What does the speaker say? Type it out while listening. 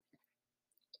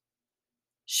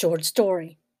Short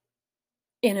story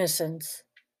Innocence.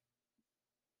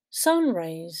 Sun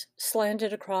rays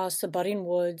slanted across the budding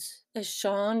woods as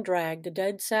Sean dragged a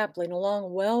dead sapling along a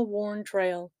well worn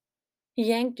trail. He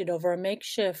yanked it over a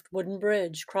makeshift wooden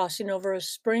bridge crossing over a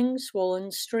spring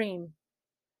swollen stream.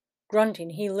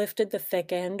 Grunting, he lifted the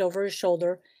thick end over his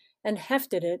shoulder and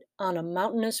hefted it on a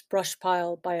mountainous brush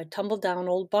pile by a tumble down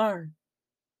old barn.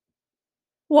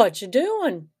 "What you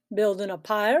doin'? Buildin' a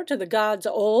pyre to the gods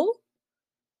o' old?"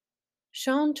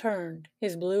 Sean turned.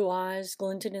 His blue eyes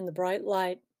glinted in the bright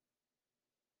light.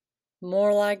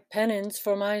 "More like penance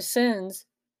for my sins."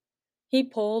 He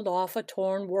pulled off a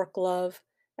torn work glove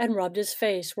and rubbed his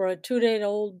face where a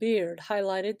 2-day-old beard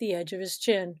highlighted the edge of his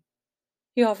chin.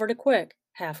 He offered a quick,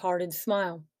 half-hearted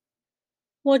smile.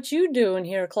 "What you doing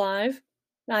here, Clive?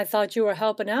 I thought you were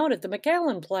helping out at the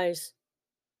McAllen place."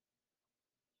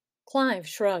 Clive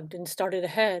shrugged and started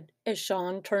ahead as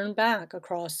Sean turned back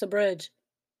across the bridge.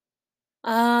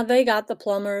 They got the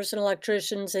plumbers and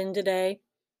electricians in today.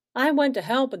 I went to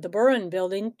help at the Burren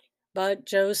building, but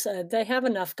Joe said they have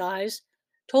enough guys.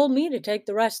 Told me to take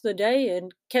the rest of the day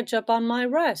and catch up on my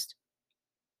rest."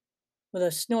 With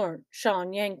a snort,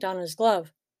 Sean yanked on his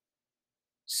glove.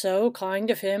 "So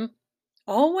kind of him.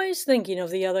 Always thinking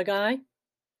of the other guy."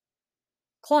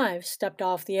 Clive stepped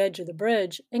off the edge of the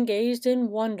bridge and gazed in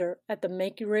wonder at the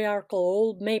matriarchal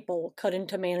old maple cut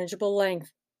into manageable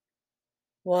length.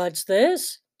 "What's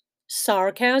this?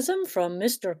 Sarcasm from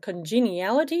Mr.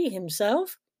 Congeniality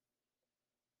himself?"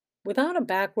 Without a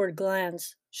backward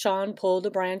glance, Sean pulled a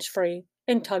branch free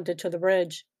and tugged it to the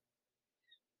bridge.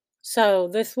 "So,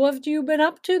 this what you been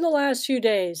up to the last few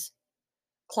days?"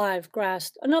 Clive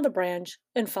grasped another branch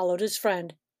and followed his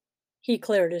friend. He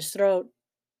cleared his throat.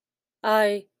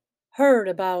 "I heard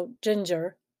about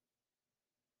Ginger."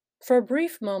 For a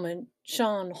brief moment,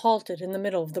 Sean halted in the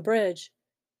middle of the bridge,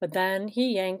 but then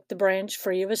he yanked the branch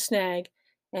free of a snag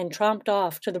and tromped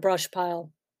off to the brush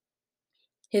pile,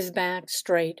 his back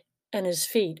straight and his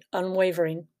feet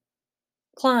unwavering.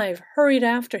 Clive hurried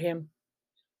after him.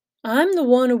 "I'm the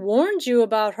one who warned you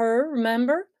about her,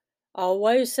 remember?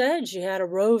 Always said she had a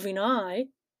roving eye."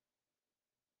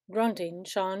 Grunting,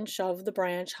 Sean shoved the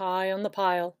branch high on the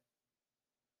pile.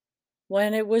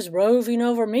 "When it was roving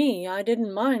over me, I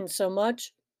didn't mind so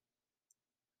much."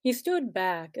 He stood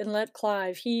back and let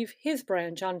Clive heave his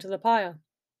branch onto the pile.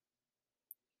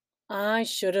 "I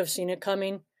should have seen it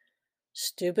coming.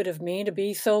 Stupid of me to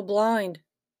be so blind."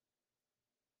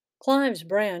 Clive's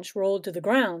branch rolled to the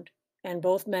ground, and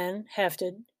both men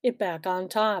hefted it back on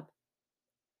top.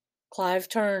 Clive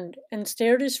turned and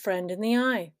stared his friend in the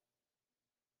eye.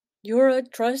 "You're a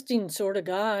trusting sort of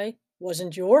guy.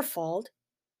 Wasn't your fault."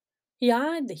 He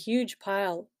eyed the huge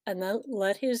pile and then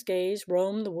let his gaze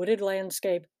roam the wooded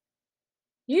landscape.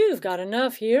 "You've got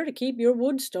enough here to keep your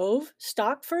wood stove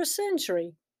stocked for a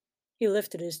century." He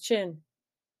lifted his chin.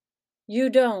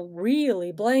 "You don't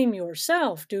really blame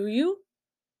yourself, do you?"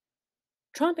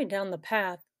 Tromping down the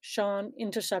path, Sean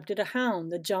intercepted a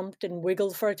hound that jumped and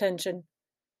wiggled for attention.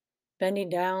 Bending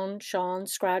down, Sean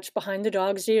scratched behind the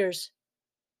dog's ears.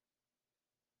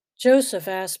 "Joseph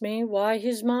asked me why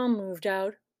his mom moved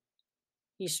out."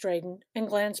 He straightened and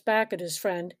glanced back at his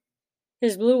friend,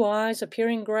 his blue eyes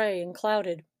appearing gray and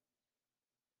clouded.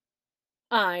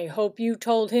 "I hope you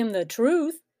told him the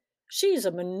truth. She's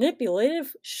a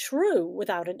manipulative shrew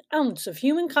without an ounce of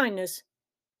human kindness."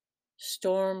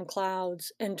 Storm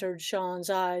clouds entered Sean's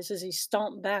eyes as he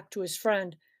stomped back to his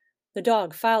friend, the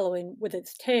dog following with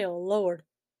its tail lowered.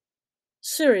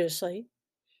 "Seriously,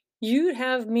 you'd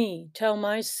have me tell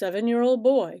my 7-year-old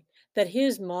boy that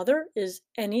his mother is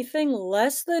anything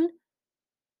less than—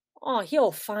 Oh,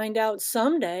 he'll find out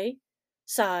someday.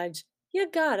 Sides, you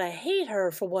gotta hate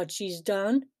her for what she's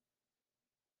done."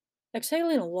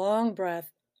 Exhaling a long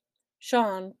breath,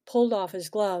 Sean pulled off his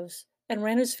gloves and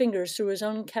ran his fingers through his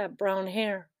unkempt brown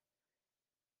hair.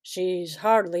 "She's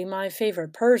hardly my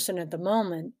favorite person at the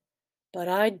moment, but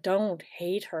I don't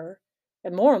hate her.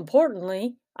 And more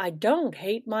importantly, I don't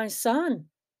hate my son.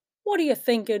 What do you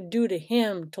think it'd do to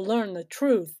him to learn the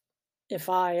truth, if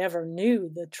I ever knew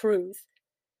the truth?"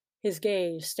 His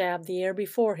gaze stabbed the air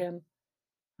before him.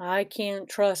 "I can't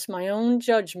trust my own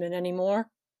judgment any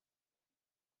more."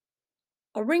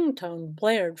 A ringtone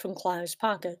blared from Clive's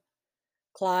pocket.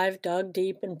 Clive dug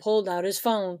deep and pulled out his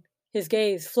phone, his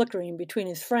gaze flickering between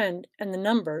his friend and the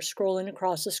number scrolling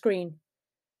across the screen.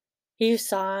 He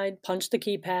sighed, punched the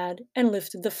keypad, and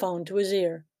lifted the phone to his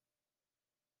ear.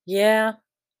 "Yeah."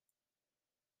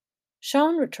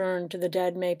 Sean returned to the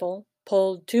dead maple,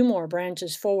 pulled 2 more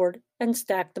branches forward, and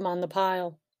stacked them on the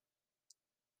pile.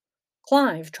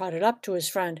 Clive trotted up to his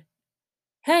friend.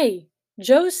 "Hey,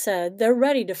 Joe said they're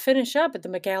ready to finish up at the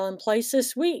McAllen place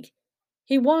this week.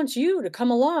 He wants you to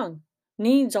come along.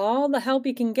 Needs all the help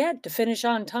he can get to finish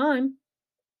on time.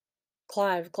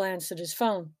 Clive glanced at his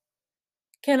phone.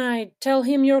 Can I tell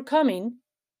him you're coming?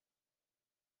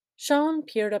 Sean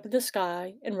peered up at the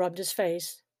sky and rubbed his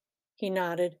face. He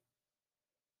nodded.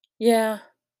 Yeah,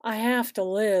 I have to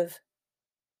live.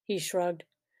 He shrugged.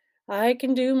 I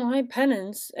can do my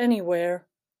penance anywhere.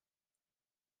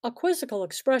 A quizzical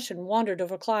expression wandered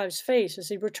over Clive's face as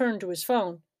he returned to his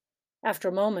phone. After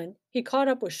a moment, he caught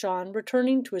up with Sean,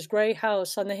 returning to his gray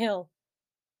house on the hill.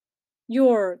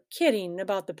 You're kidding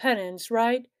about the penance,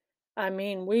 right? I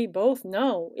mean, we both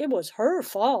know it was her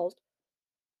fault.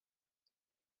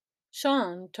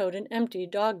 Sean towed an empty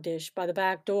dog dish by the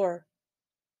back door.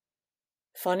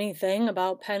 Funny thing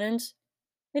about penance,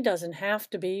 it doesn't have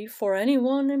to be for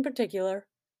anyone in particular.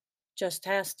 Just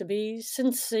has to be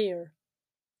sincere.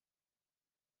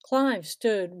 Clive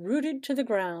stood rooted to the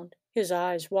ground, his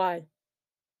eyes wide.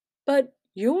 But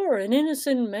you're an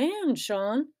innocent man,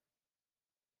 Sean.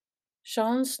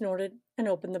 Sean snorted and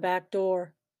opened the back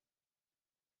door.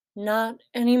 Not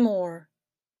anymore.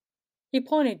 He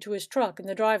pointed to his truck in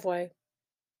the driveway.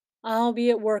 I'll be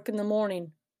at work in the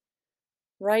morning.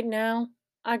 Right now,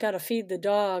 I gotta feed the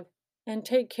dog and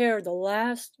take care of the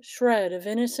last shred of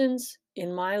innocence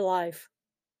in my life.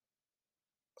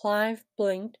 Clive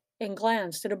blinked and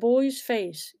glanced at a boy's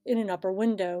face in an upper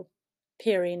window,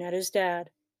 peering at his dad.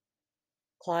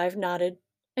 Clive nodded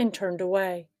and turned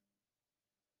away.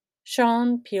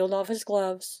 Sean peeled off his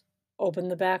gloves,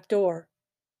 opened the back door,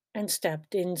 and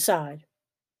stepped inside.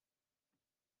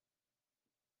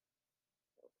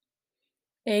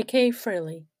 A.K.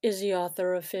 Fraley is the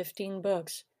author of 15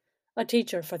 books, a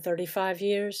teacher for 35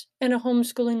 years, and a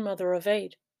homeschooling mother of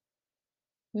 8.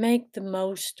 Make the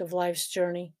most of life's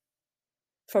journey.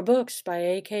 For books by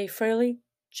A.K. Fraley,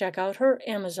 check out her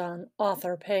Amazon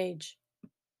author page.